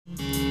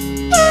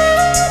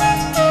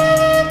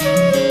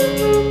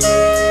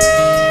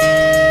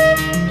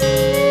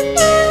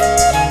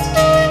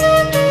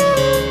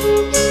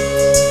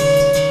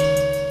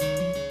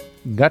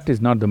gut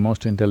is not the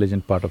most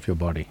intelligent part of your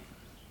body.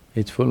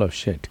 It's full of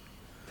shit.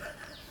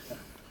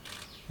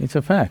 It's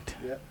a fact.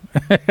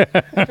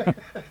 Yeah.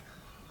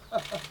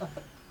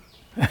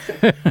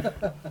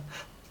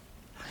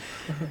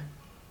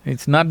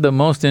 It's not the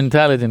most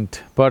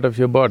intelligent part of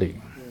your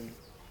body.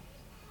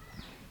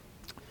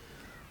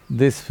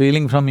 This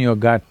feeling from your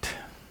gut,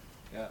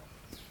 Yeah.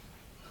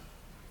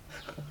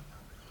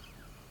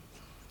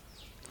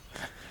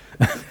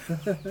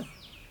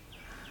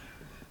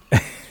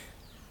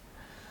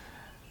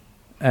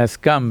 has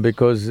come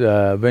because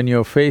when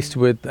you're faced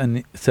with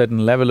a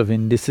certain level of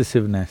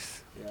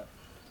indecisiveness, Yeah.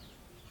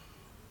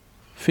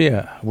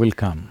 fear will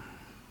come.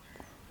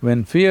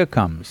 When fear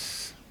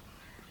comes,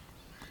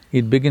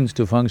 it begins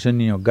to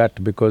function in your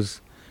gut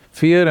because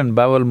fear and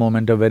bowel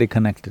movement are very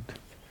connected.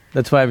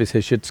 That's why we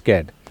say shit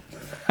scared.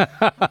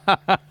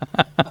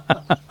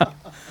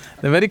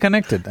 They're very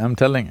connected, I'm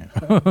telling you.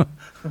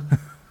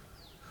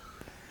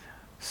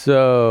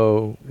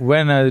 So,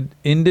 when a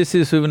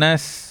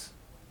indecisiveness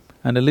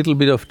and a little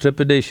bit of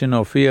trepidation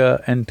or fear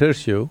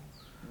enters you,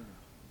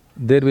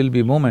 there will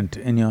be movement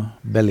in your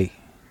belly.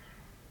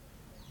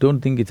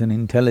 Don't think it's an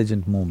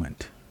intelligent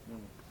movement.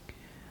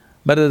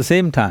 But at the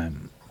same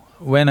time,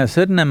 when a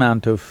certain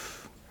amount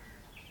of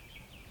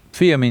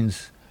fear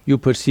means you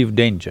perceive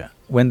danger,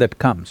 when that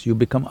comes, you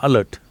become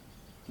alert.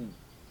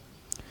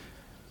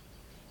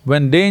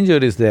 When danger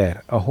is there,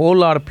 a whole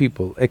lot of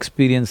people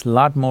experience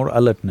lot more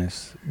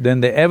alertness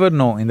than they ever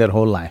know in their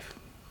whole life.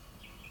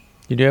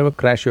 Did you ever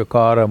crash your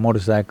car or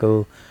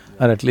motorcycle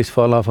or at least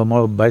fall off a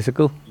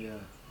bicycle? Yeah.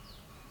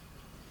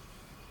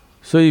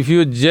 So if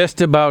you're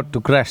just about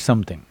to crash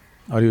something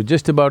or you're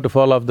just about to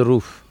fall off the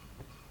roof,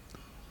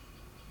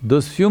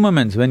 those few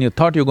moments when you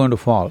thought you're going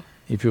to fall,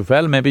 if you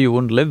fell maybe you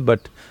wouldn't live,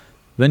 but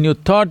when you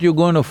thought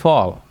you're going to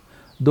fall,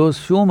 those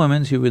few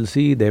moments you will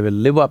see, they will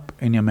live up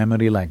in your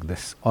memory like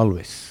this,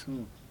 always.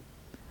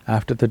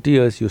 After 30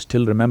 years, you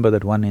still remember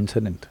that one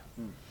incident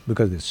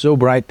because it's so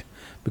bright,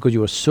 because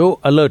you were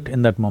so alert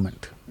in that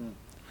moment.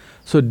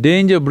 So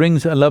danger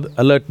brings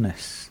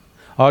alertness,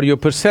 or your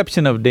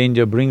perception of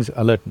danger brings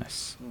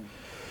alertness.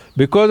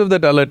 Because of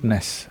that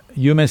alertness,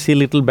 you may see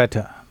little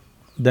better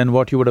than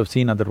what you would have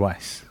seen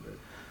otherwise.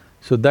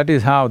 So that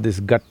is how this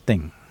gut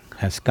thing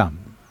has come.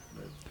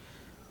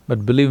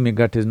 But believe me,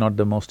 gut is not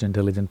the most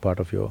intelligent part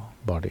of your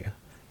body.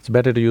 It's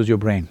better to use your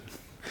brain.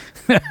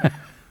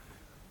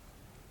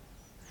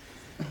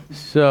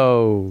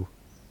 So,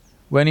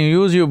 when you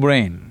use your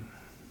brain,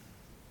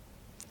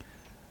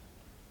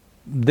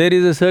 there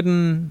is a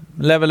certain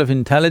level of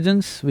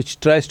intelligence which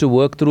tries to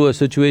work through a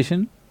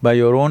situation by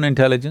your own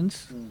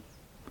intelligence.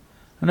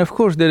 And of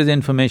course, there is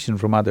information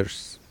from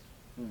others.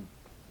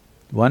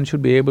 One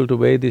should be able to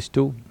weigh these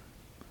two.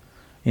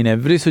 In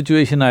every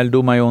situation, I'll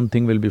do my own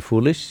thing will be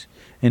foolish.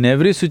 In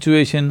every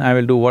situation, I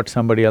will do what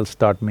somebody else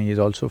taught me is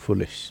also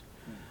foolish.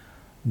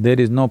 There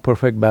is no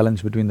perfect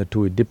balance between the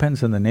two. It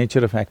depends on the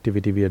nature of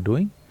activity we are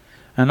doing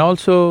and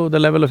also the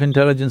level of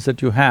intelligence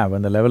that you have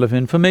and the level of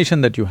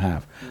information that you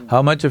have.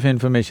 How much of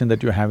information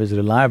that you have is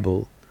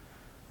reliable,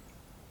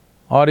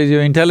 or is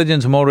your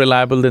intelligence more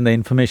reliable than the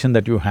information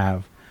that you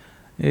have?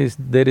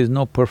 There is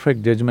no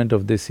perfect judgment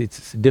of this,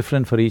 it's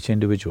different for each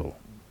individual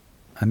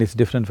and it's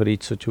different for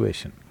each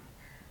situation.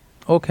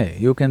 Okay,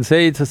 you can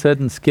say it's a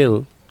certain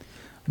skill,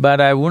 but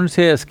I wouldn't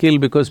say a skill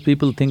because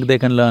people think they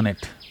can learn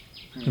it.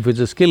 If it's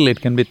a skill, it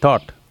can be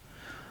taught.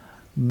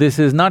 This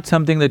is not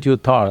something that you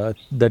thought,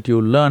 that you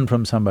learn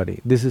from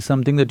somebody, this is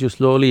something that you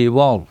slowly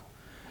evolve.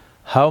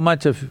 How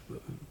much of…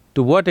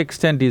 to what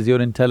extent is your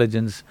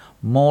intelligence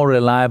more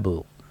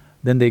reliable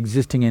than the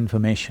existing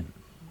information?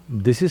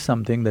 This is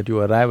something that you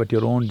arrive at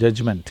your own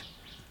judgment.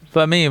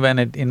 For me,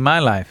 in my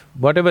life,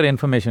 whatever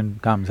information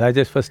comes, I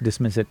just first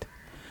dismiss it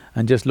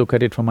and just look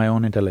at it from my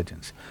own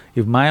intelligence.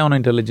 If my own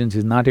intelligence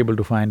is not able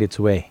to find its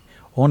way,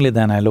 only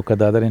then I look at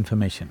the other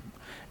information.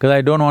 Because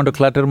I don't want to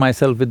clutter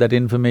myself with that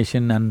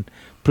information and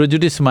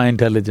prejudice my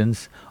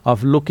intelligence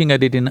of looking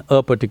at it in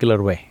a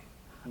particular way.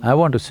 I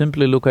want to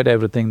simply look at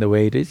everything the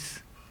way it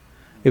is.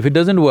 If it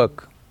doesn't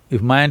work,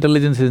 if my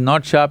intelligence is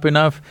not sharp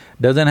enough,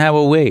 doesn't have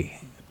a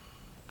way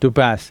to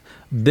pass,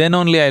 then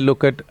only I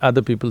look at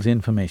other people's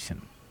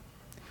information.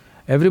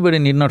 Everybody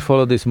need not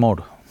follow this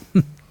mode.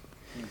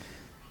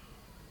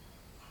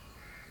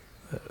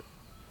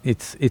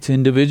 It's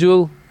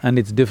individual and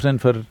it's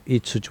different for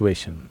each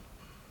situation.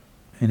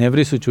 In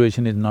every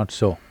situation it's not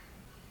so.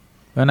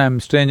 When I'm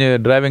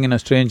driving in a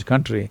strange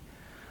country,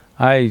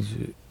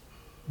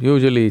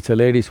 usually it's a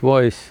lady's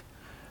voice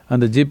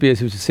and the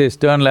GPS if she says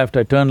turn left,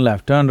 I turn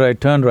left, turn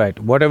right,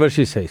 whatever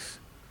she says.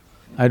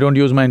 I don't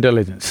use my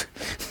intelligence.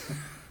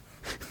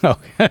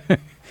 Okay.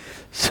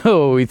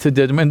 So it's a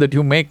judgment that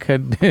you make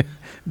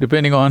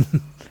depending on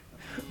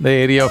the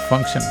area of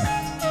function.